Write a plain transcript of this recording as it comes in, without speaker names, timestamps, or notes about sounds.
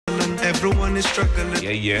Everyone is struggling.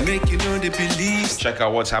 Yeah. Make you know they believe. Check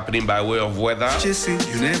out what's happening by way of weather. Chasing,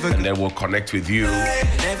 you never. And then we'll connect with you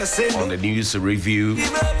on the news review.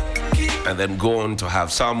 And then go on to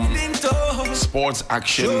have some sports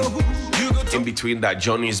action in between that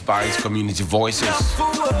Johnnie's Bites Community Voices.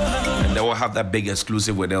 And then we'll have that big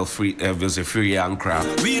exclusive with Elvis Free and Crab.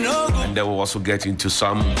 And then we'll also get into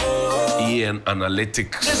some EN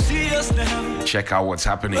analytics. Check out what's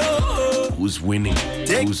happening. Who's winning?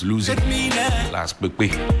 Who's losing? Last big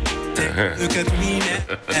week. Look at me now.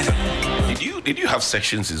 Did you have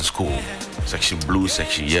sections in school? Section blue,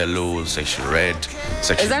 section yellow, section red,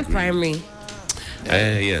 section Is that green? primary?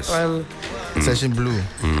 Yes. Section blue.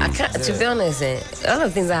 I can't, to be honest, a lot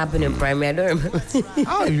of things that happen in primary, I don't remember.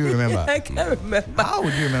 How do you remember? I can't remember. How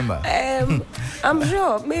would you remember? I'm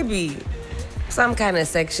sure, maybe some kind of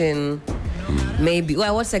section, maybe.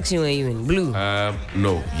 Well, what section were you in? Blue?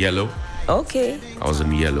 No, yellow. Okay. I was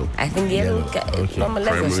in yellow. I think yellow. Normally,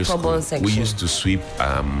 that's a stubborn section. We used to sweep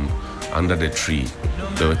under the tree.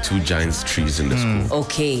 There were 2 giant trees in the school.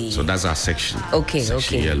 Okay. So that's our section. Okay.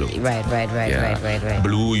 Yellow. Right.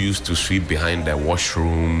 Blue used to sweep behind the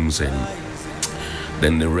washrooms, and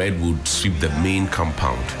then the red would sweep the main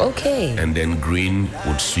compound. Okay. And then green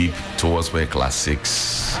would sweep towards where class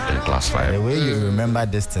 6 and class 5. The way you remember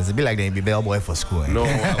distance, it'd be like they'd be bellboy for school. No,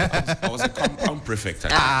 I was a compound prefect.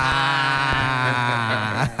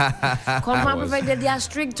 Compound prefect, they are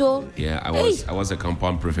strict, too. Yeah, I was a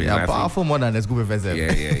compound prefect. Yeah, powerful more than the school professor.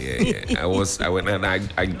 Yeah.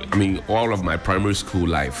 I mean, all of my primary school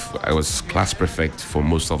life, I was class prefect for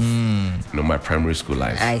most of my primary school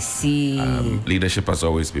life. I see. Leadership has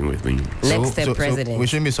always been with me. Next step president. So we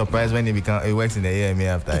shouldn't be surprised when he works in the AMA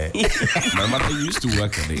after it. My mother used to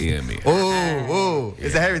work at the AMA. Oh,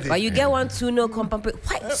 it's a heritage. But you get 1 to no compound.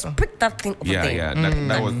 Why pick that thing up? Yeah.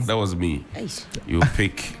 That was me. You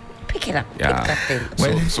pick it up. Yeah. Pick that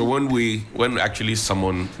thing. So when we actually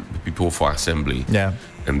summon people for assembly,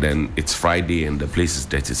 and then it's Friday and the place is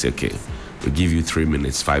dirty, say, okay, we give you 3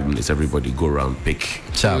 minutes, 5 minutes, everybody go around, pick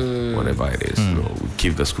whatever it is. We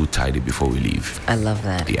keep the school tidy before we leave. I love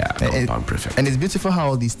that. Yeah, compound prefect. And it's beautiful how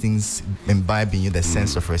all these things imbibe in you the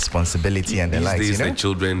sense of responsibility and the likes. These days, the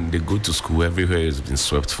children, they go to school, everywhere has been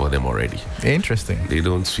swept for them already. Interesting. They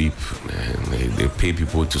don't sweep, they pay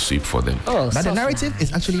people to sweep for them. But the narrative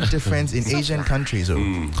is actually different in Asian countries,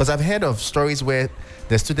 because I've heard of stories where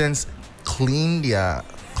the students clean their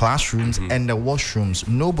classrooms and the washrooms.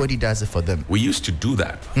 Nobody does it for them. We used to do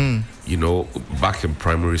that. Back in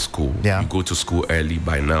primary school. You go to school early.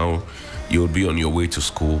 By now, you'll be on your way to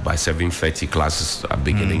school. By 7:30, classes are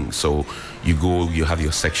beginning. So you go, you have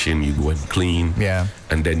your section, you go and clean.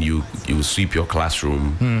 And then you sweep your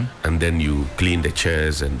classroom. And then you clean the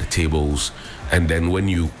chairs and the tables. And then when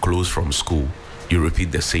you close from school, you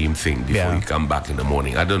repeat the same thing before you come back in the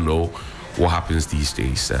morning. I don't know what happens these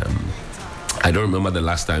days. I don't remember the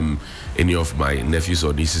last time any of my nephews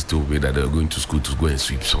or nieces told me that they were going to school to go and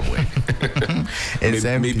sweep somewhere.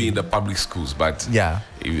 maybe in the public schools, but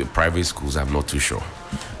in private schools, I'm not too sure.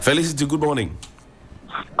 Felicity, good morning.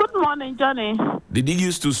 Good morning, Johnnie. Did you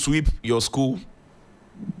used to sweep your school?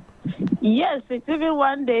 Yes, it even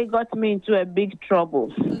one day got me into a big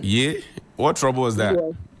trouble. Yeah? What trouble was that?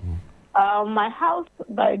 Yes. My house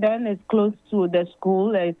by then is close to the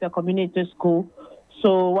school. It's a community school.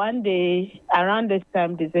 So one day, around this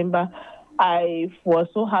time, December, I was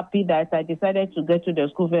so happy that I decided to get to the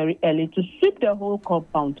school very early to sweep the whole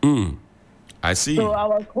compound. I see. So I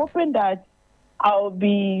was hoping that I'll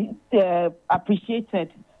be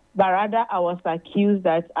appreciated, but rather I was accused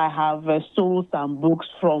that I have stole some books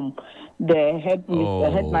from the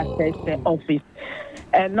headmaster's office.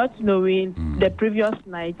 And not knowing the previous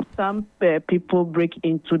night, some people break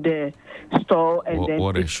into the store and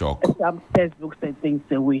then take some textbooks and things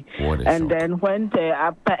away. And then when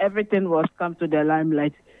after everything was come to the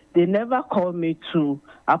limelight, they never called me to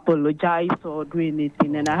apologize or do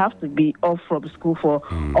anything, and I have to be off from school for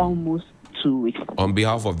almost 2 weeks. On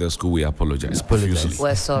behalf of the school, we apologize profusely.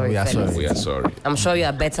 We're sorry. We are sorry. I'm sure you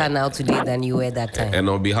are better now today than you were that time. And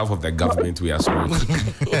on behalf of the government, we are sorry.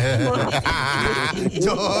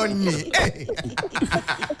 Johnnie.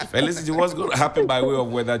 Felicity, what's going to happen by way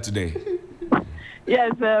of weather today?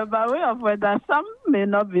 Yes, by way of weather, some may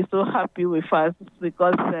not be so happy with us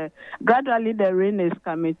because gradually the rain is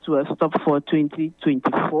coming to a stop for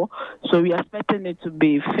 2024. So we are expecting it to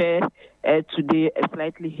be fair today,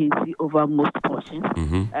 slightly hazy over most portions.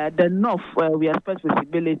 The north, we expect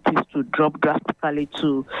visibilities to drop drastically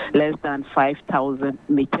to less than 5,000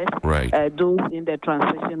 meters. Right. Those in the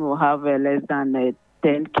transition will have less than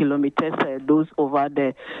 10 kilometers. Those over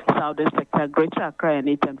the southern sector, Greater Accra and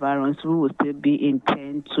its environs, we will still be in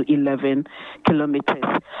 10 to 11 kilometers.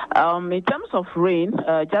 In terms of rain,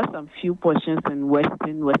 just some few portions in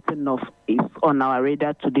western north is on our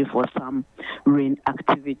radar today for some rain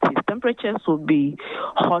activities. Temperatures will be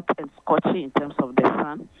hot and scorching in terms of the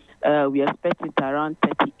sun. We expect it around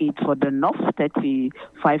 38 for the north,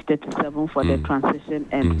 35, 37 for the transition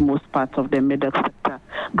and most parts of the middle sector.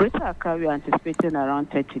 Greater Accra, we are anticipating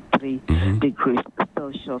around 33 degrees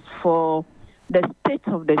Celsius. For the state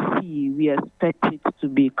of the sea, we expect it to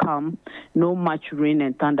be calm, no much rain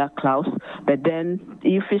and thunder clouds. But then,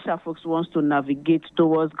 if fisher folks wants to navigate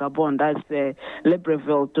towards Gabon, that's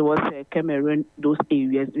Libreville, towards Cameroon, those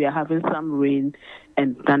areas, we are having some rain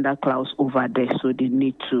and thunder clouds over there, so they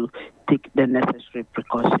need to take the necessary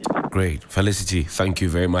precautions. Great. Felicity, thank you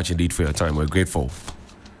very much indeed for your time. We're grateful.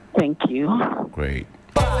 Thank you. Great.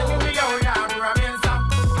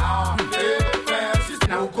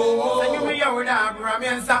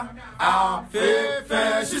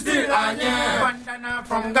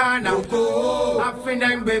 From Ghana,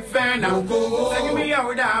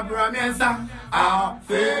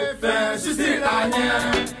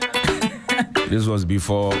 This was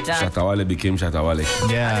before Shatawale became Shatawale.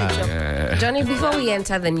 Yeah. Johnny, before we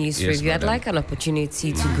enter the news review, madam. I'd like an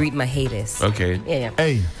opportunity to greet my haters. Okay. Yeah.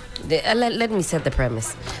 Hey. Let me set the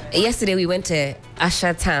premise. Yesterday we went to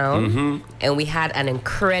Asha Town and we had an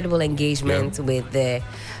incredible engagement with the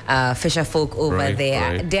fisher folk over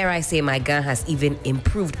there. Right. Dare I say my gun has even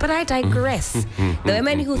improved, but I digress. There were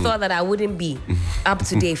many who thought that I wouldn't be up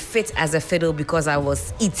to date, fit as a fiddle because I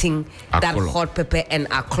was eating that hot pepper and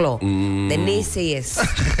aklo. The naysayers.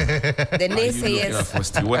 The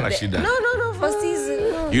naysayers. When has she done? No, Fosty's.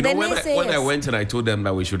 You know, when I went and I told them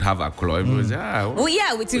that we should have aklo, everyone said, well,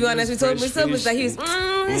 yeah, to be honest, we told Mr. Hughes,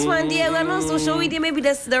 this one, dear, we're not so sure we did. Maybe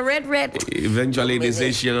that's the red. Eventually, they say,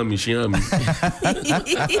 Shiami.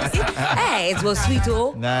 Hey, it was sweet,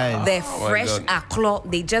 oh. Nice. The fresh aklo,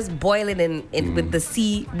 they just boil it in with the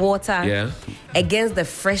sea water against the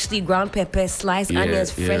freshly ground pepper, sliced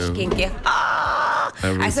onions, fresh kinky.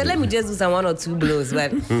 I said, let me just do some 1 or 2 blows,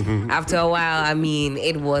 but after a while, I mean,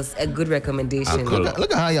 it was a good recommendation.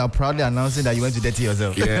 Look at how you're proudly announcing that you went to dirty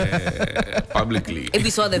yourself. Yeah, publicly. If you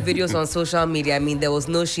saw the videos on social media, I mean, there was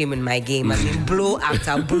no shame in my game. I mean, blow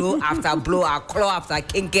after blow after blow, claw after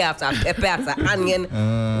kinky after pepper after onion.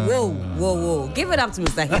 Whoa. Give it up to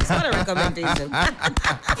Mr. Hicks. What a recommendation.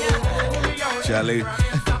 Charlie,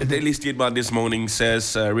 the Daily Statement this morning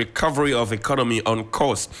says recovery of economy on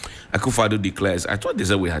course. Akufo-Addo declares, I thought they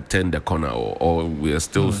said we had turned the corner or we are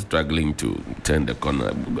still struggling to turn the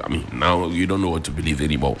corner. I mean, now you don't know what to believe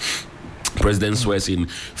anymore. President swears in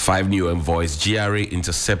 5 new envoys. GRA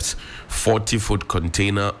intercepts 40-foot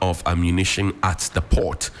container of ammunition at the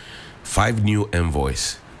port. 5 new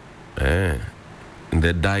envoys. In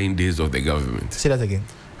the dying days of the government. Say that again.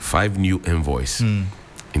 5 new envoys in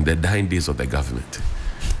the dying days of the government.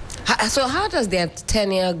 So how does their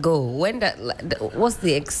tenure go? What's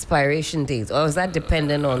the expiration date? Or is that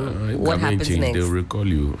dependent on what happens next? They'll recall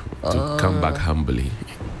you to come back humbly.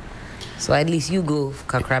 So at least you go,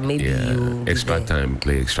 Kakra, maybe you...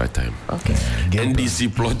 play extra time. Okay.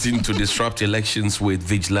 NDC plotting to disrupt elections with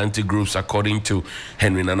vigilante groups, according to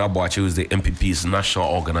Henry Nana Boakye, who is the MPP's national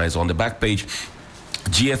organizer. On the back page,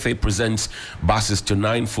 GFA presents buses to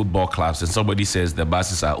 9 football clubs, and somebody says the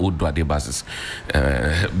buses are old Duade buses.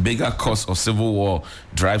 Bigger cost of civil war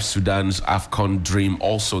drives Sudan's AFCON dream.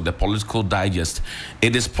 Also, the political digest.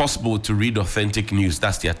 It is possible to read authentic news.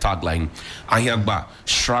 That's their tagline. Ayagba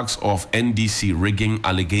shrugs off NDC rigging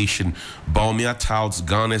allegation. Baumia touts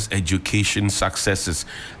Ghana's education successes.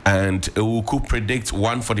 And Ewuku predicts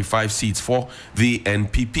 145 seats for the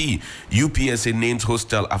NPP. UPSA named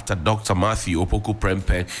hostel after Dr. Matthew Opoku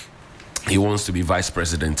Prempe. He wants to be vice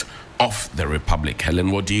president of the Republic. Helen,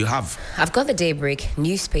 what do you have? I've got the Daybreak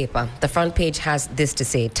newspaper. The front page has this to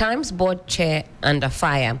say: Times board chair under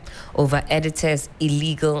fire over editor's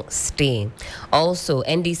illegal stay. Also,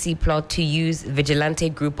 NDC plot to use vigilante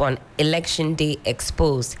group on election day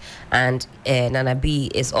exposed. And Nana B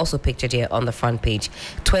is also pictured here on the front page.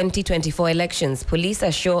 2024 elections, police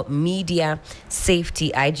assure media safety.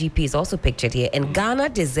 IGP is also pictured here. And Ghana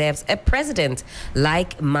deserves a president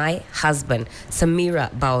like my husband, Samira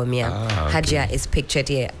Baumia. Hajia is pictured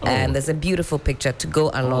here. And there's a beautiful picture to go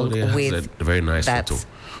along with a very nice that photo.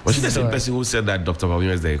 Was she the same person who said that Dr.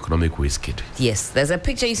 Baumia is the economic waste kid? Yes, there's a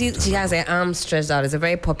picture. You see, she has her arms stretched out. It's a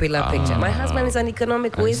very popular picture. My husband is an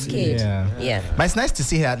economic waste kid. Yeah. But it's nice to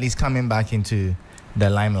see her at least coming back into the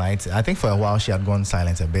limelight. I think for a while she had gone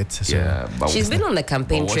silent a bit. So yeah, but she's been on the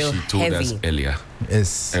campaign trail what she told us earlier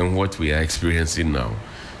and what we are experiencing now.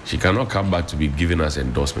 She cannot come back to be giving us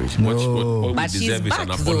endorsements. What but she's back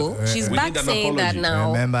though. She's back saying that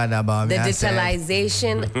now. Remember that the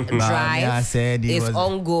digitalization drive is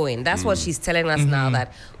ongoing. That's what she's telling us now,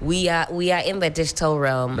 that we are in the digital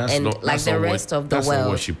realm like the rest of the world. That's not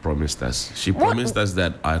what she promised us. She promised us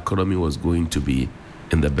that our economy was going to be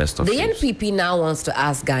in the best of shapes. The NPP now wants to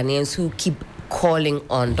ask Ghanaians who keep calling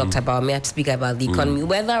on Dr. Baumia to speak about the economy,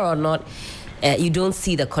 whether or not you don't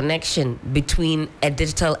see the connection between a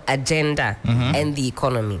digital agenda and the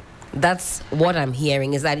economy. That's what I'm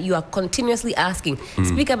hearing, is that you are continuously asking,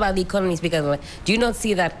 speak about the economy, speak about. Do you not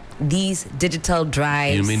see that these digital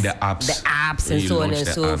drives, you mean the apps and so on and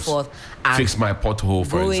so forth, fix my pothole,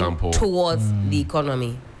 for example, towards the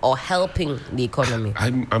economy or helping the economy?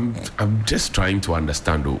 I'm just trying to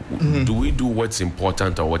understand. Do we do what's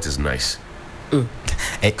important or what is nice?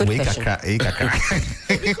 Because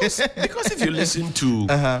if you listen to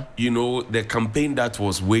the campaign that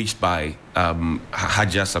was waged by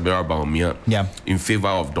Hajia Sabira Baumia in favor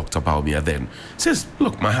of Dr. Baumia, then says,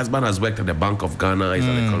 look, my husband has worked at the Bank of Ghana, he's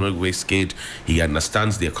an economic waste kid, he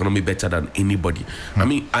understands the economy better than anybody. I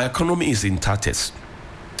mean, our economy is in tatters.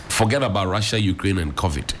 Forget about Russia, Ukraine, and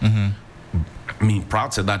COVID. I mean, prior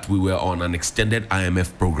to that, we were on an extended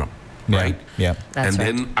IMF program. Right? Yeah. That's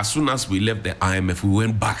then as soon as we left the IMF, we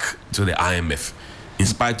went back to the IMF in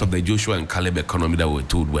spite of the Joshua and Caleb economy that we were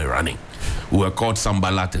told were running. We were called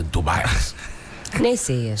Sambalat and Tobias.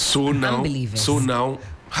 Naysayers. So now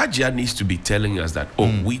Hajia needs to be telling us that,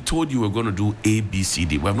 we told you we were going to do A, B, C,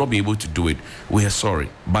 D. We have not been able to do it. We are sorry,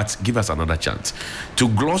 but give us another chance. To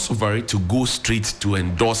gloss over it, to go straight to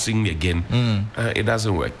endorsing again, it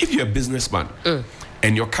doesn't work. If you're a businessman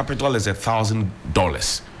and your capital is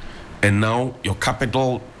 $1,000, and now your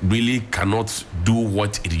capital really cannot do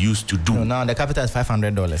what it used to do. No, now the capital is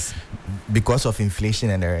 $500 because of inflation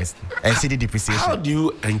and the rest, and cedi depreciation. How do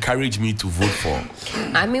you encourage me to vote for?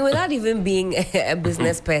 I mean, without even being a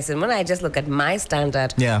business person, when I just look at my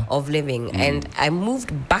standard of living, and I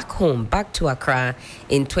moved back to Accra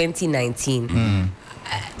in 2019,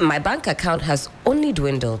 my bank account has only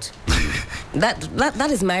dwindled. That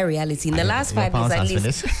is my reality. In the last 5 years, at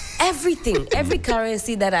least, every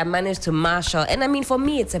currency that I managed to marshal, and I mean, for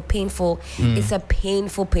me, it's a painful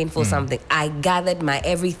something. I gathered my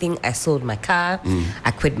everything. I sold my car.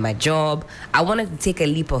 I quit my job. I wanted to take a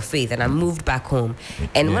leap of faith, and I moved back home.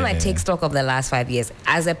 And when I take stock of the last 5 years,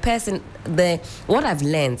 as a person, what I've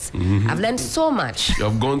learned, I've learned so much.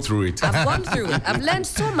 You've gone through it. I've gone through it. I've learned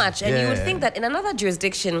so much, and you would think that in another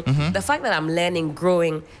jurisdiction, the fact that I'm learning,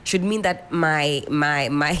 growing, should mean that my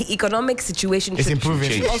economic situation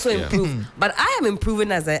should also improve. But I am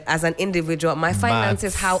improving as an individual. My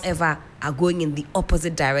finances, however, are going in the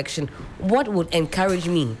opposite direction. What would encourage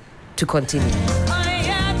me to continue?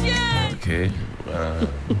 Okay.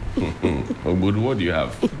 Ogbodu, what do you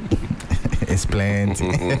have? It's plenty.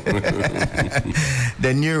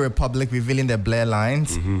 The New Republic revealing the Blair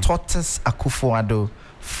lines. Tortoise Akufo-Addo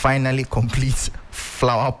finally completes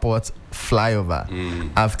Flower Pot flyover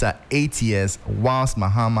after 8 years, whilst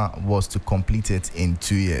Mahama was to complete it in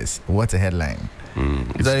 2 years. What a headline. You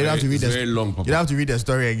don't have to read you don't have to read the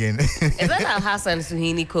story again. Is that how Hassan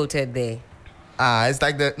Suhini quoted there? It's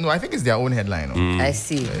like I think it's their own headline. I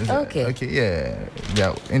see. Okay,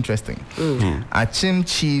 yeah, interesting. Achim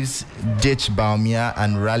Chiefs ditch Baumia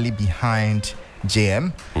and rally behind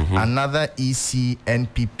JM. Another EC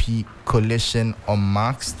NPP coalition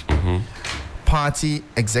unmasked. Party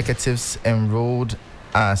executives enrolled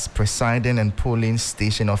as presiding and polling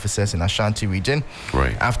station officers in Ashanti region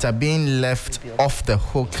after being left off the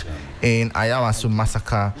hook in Ayawaso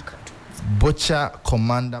massacre. Butcher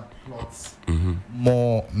commander plots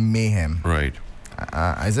more mayhem.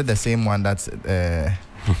 Is it the same one that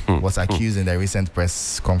was accused in the recent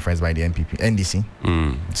press conference by the NDC?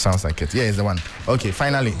 Sounds like it. Yeah, it's the one. Okay,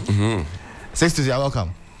 finally. Sixtus, you're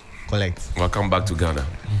welcome. Collect. Welcome back to Ghana.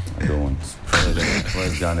 I don't want.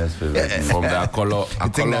 Where's Ghana's favorite? From the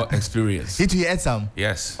Akolo experience. Did you eat some?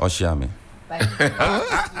 Yes. Oshiame.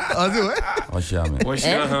 Oshiame.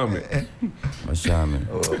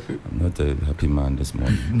 I'm not a happy man this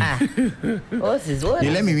morning. What's this? What?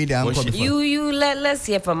 You let me read the anchor before. Let's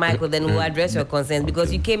hear from Michael, then we'll address your concerns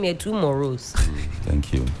because you came here 2 more rows.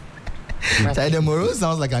 Thank you. The Moro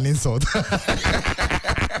sounds like an insult.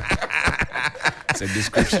 It's a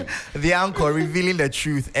description. The anchor revealing the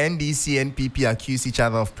truth. NDC and NPP accuse each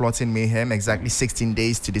other of plotting mayhem. Exactly 16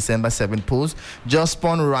 days to December 7th polls. Just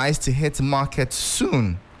spawn rise to hit market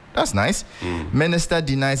soon. That's nice. Minister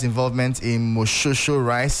denies involvement in Moshosho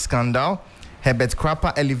rice scandal. Herbert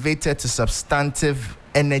Krapper elevated to substantive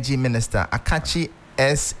energy minister. Akachi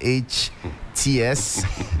SHTS.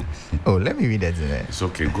 Oh, let me read that. It's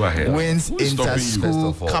okay, go ahead. Wins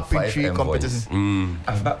inter-school carpentry competition.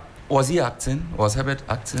 Was he acting? Was Herbert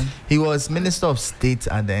acting? He was Minister of State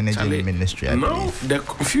at the Energy Ministry, I believe. The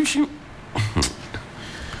confusion.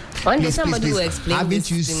 Please, explain.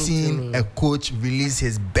 Haven't you seen a coach release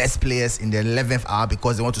his best players in the 11th hour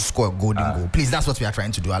because they want to score a golden goal? Please, that's what we are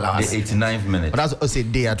trying to do. Allow us. The 89th minute. But that's what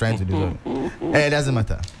they are trying to do. It doesn't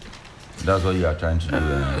matter. That's what you are trying to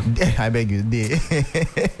do. I beg you.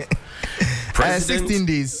 16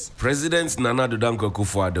 days. President Nana Addo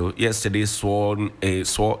Akufo-Addo yesterday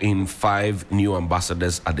swore in 5 new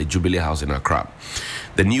ambassadors at the Jubilee House in Accra.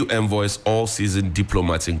 The new envoys, all seasoned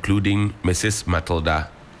diplomats, including Mrs.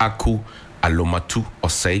 Matilda Aku Alomatu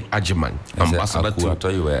Osei Ajiman, ambassador I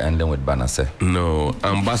thought you were ending with Banase. No,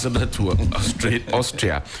 ambassador to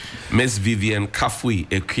Austria. Ms. Vivian Kafui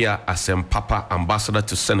Ekia Asempapa, ambassador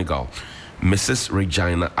to Senegal. Mrs.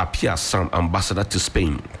 Regina Appiah-Sam, ambassador to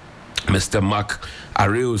Spain. Mr. Mark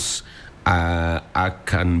Areus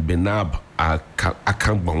Akanbenab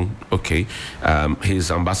Akanbong, okay, he's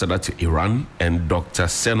ambassador to Iran, and Dr.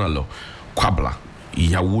 Senalo Kwabla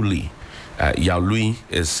Yawuli. Yaului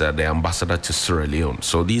is the ambassador to Sierra Leone.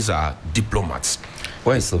 So these are diplomats.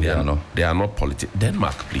 Where is Silviano? They are not politics.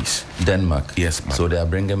 Denmark, please. Denmark. Yes, ma'am. So they are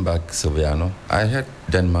bringing back Silviano. I had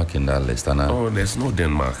Denmark in that list. And there's no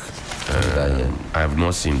Denmark. I have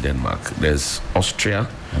not seen Denmark. There's Austria,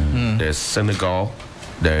 there's Senegal,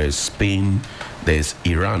 there's Spain, there's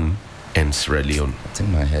Iran, and Sierra Leone. I think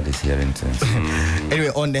my head is hearing things.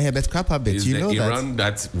 Anyway, on the Herbert Krapper bit, it's you know Iran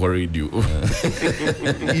that worried you.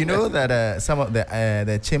 You know that some of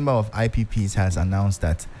the Chamber of IPPs has announced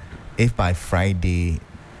that if by Friday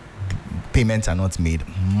payments are not made,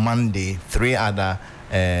 Monday 3 other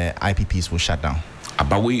IPPs will shut down.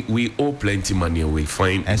 But we owe plenty money away.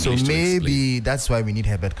 Fine. And so maybe that's why we need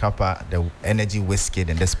Herbert Krapper, the energy whiskey at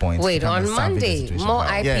this point. Wait, on Monday, more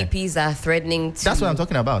IPPs are threatening to... That's what I'm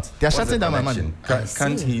talking about. They're shutting down my money.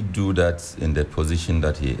 Can't he do that in the position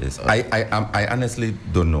that he is? I honestly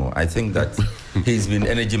don't know. I think that he's been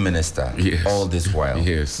energy minister all this while.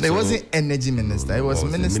 Yes. No, it wasn't energy minister. It was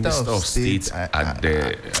minister of state at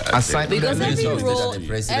the... Because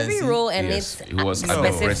every role and its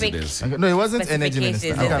specific... No, it wasn't energy minister.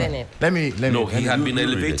 Let me. No, he had been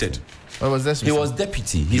elevated. What was this? He was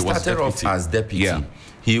deputy. He started off as deputy. Yeah.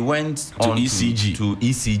 He went to on ECG. To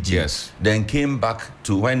ECG. Yes. Then came back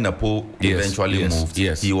to when Napo eventually moved.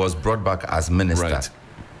 Yes. He was brought back as minister. Right.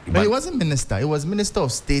 No, he wasn't minister. He was minister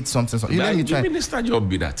of state something. Let me try. Minister job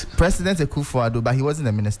be that. President Akufo-Addo, but he wasn't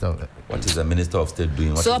a minister of it. What is the minister of state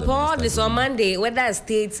doing? So upon this on Monday, whether a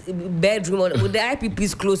state's bedroom or the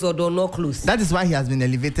IPPs close or do not close. That is why he has been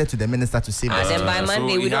elevated to the minister to save us. And then by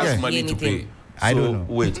Monday we don't see anything. I don't know.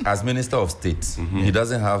 Wait, as minister of state, he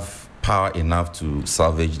doesn't have power enough to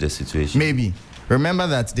salvage the situation. Maybe. Remember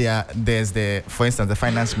that there's for instance, the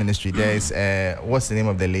finance ministry. There's what's the name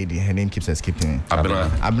of the lady? Her name keeps escaping me.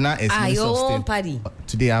 Abna is minister of state. Party.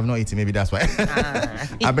 Today I have not eaten. Maybe that's why.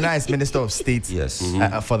 Abna is minister of state. Yes.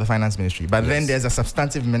 For the finance ministry. But then there's a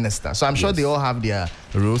substantive minister. So I'm sure they all have their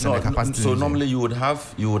roles and their capacity. So normally you would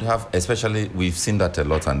have, especially we've seen that a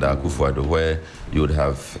lot under Akufo-Addo, where you would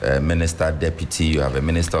have a minister deputy, you have a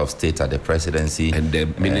minister of state at the presidency, and the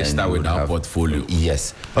minister without portfolio.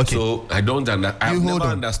 Yes. Okay. So I've never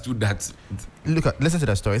understood that. Listen to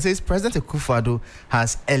the story. It says President Akufo-Addo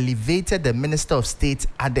has elevated the Minister of State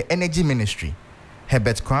at the Energy Ministry,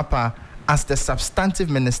 Herbert Krapper, as the substantive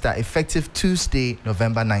minister effective Tuesday,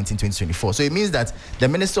 November 19, 2024. So it means that the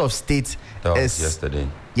Minister of State is yesterday.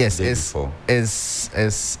 Yes,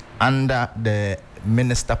 is under the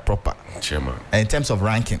minister proper. Chairman. In terms of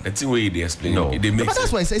ranking. That's the way they explain. No. But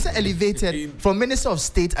that's why it's elevated from Minister of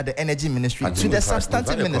State at the Energy Ministry to the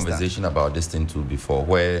substantive minister. We've had a conversation about this thing too before,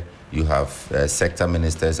 where you have sector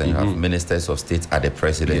ministers and you have ministers of state at the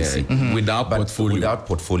presidency. Without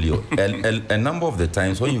portfolio. A number of the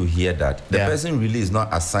times when you hear that, the person really is not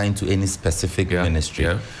assigned to any specific ministry.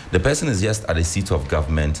 The person is just at the seat of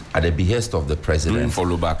government, at the behest of the president.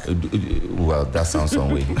 Follow back. Well, that sounds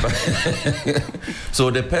some way. So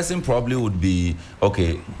the person probably would be,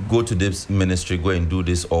 okay, go to this ministry, go and do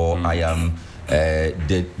this, or I am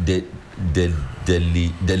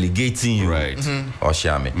delegating you, right?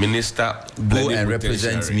 Oshame, Minister, go and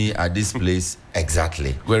represent me at this place.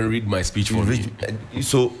 Exactly. Go and read my speech for me.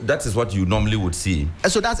 So that is what you normally would see.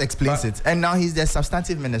 So that explains it. And now he's the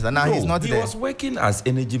substantive minister. Now he's not there. He was working as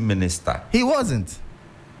energy minister. He wasn't.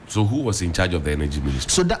 So who was in charge of the energy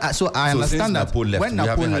ministry? So I understand that when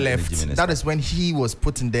Napol left, that is when he was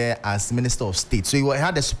put in there as Minister of State. So he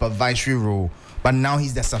had a supervisory role, but now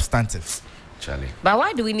he's the substantive. Charlie. But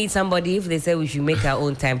why do we need somebody if they say we should make our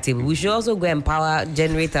own timetable? We should also go and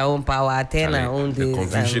generate our own power, attend our own days. The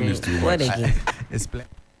confusion is too much. What again? And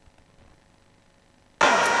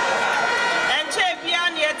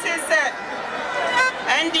champion yet is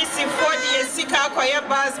NDC 40 Sika Koya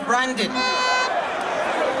bus branded.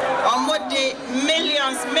 On what the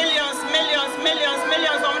millions on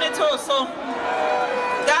the torso.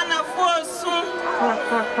 Ghana for soon.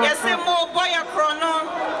 Yes, more boy a chrono,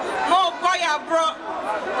 more boy a bro.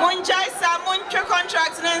 Munjaisa, Muncha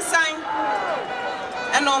contracts and sign.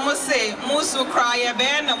 And almost say, Musu cry a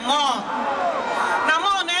ben more.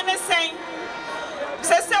 Namon anything.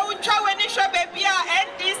 Says, we try when you show baby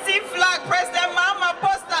NDC flag, President Mama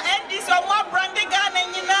poster, NDC or more branding gun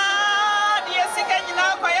and you know.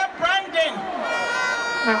 Brandon,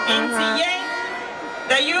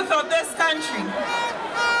 the youth of this country,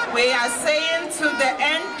 we are saying to the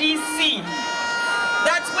NDC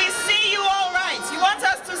that we see you all right. You want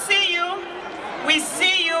us to see you? We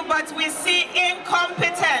see you, but we see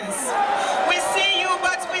incompetence. We see you,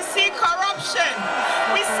 but we see corruption.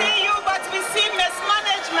 We see you, but we see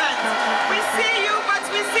mismanagement. We see you, but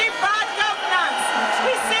we see bad governance.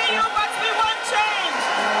 We see you, but we want change.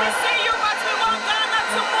 We see you, but we want Ghana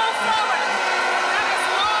to move forward.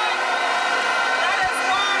 That is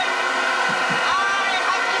why I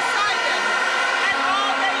have decided, and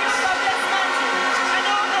all the youth of this country, and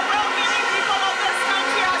all the well-meaning people of this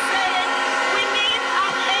country are saying, we need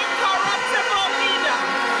an incorruptible leader.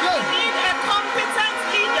 We need a competent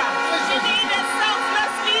leader. We need a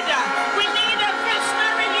selfless leader. We need a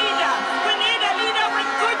visionary leader. We need a leader with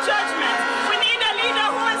good judgment. We need a leader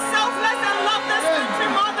who is selfless and loves this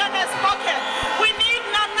country more than his pocket. We need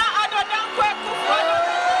Nana Addo Dankwa Akufo-Addo.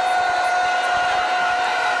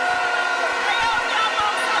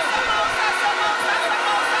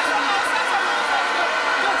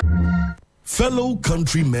 Fellow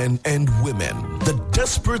countrymen and women, the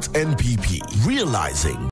desperate NPP, realizing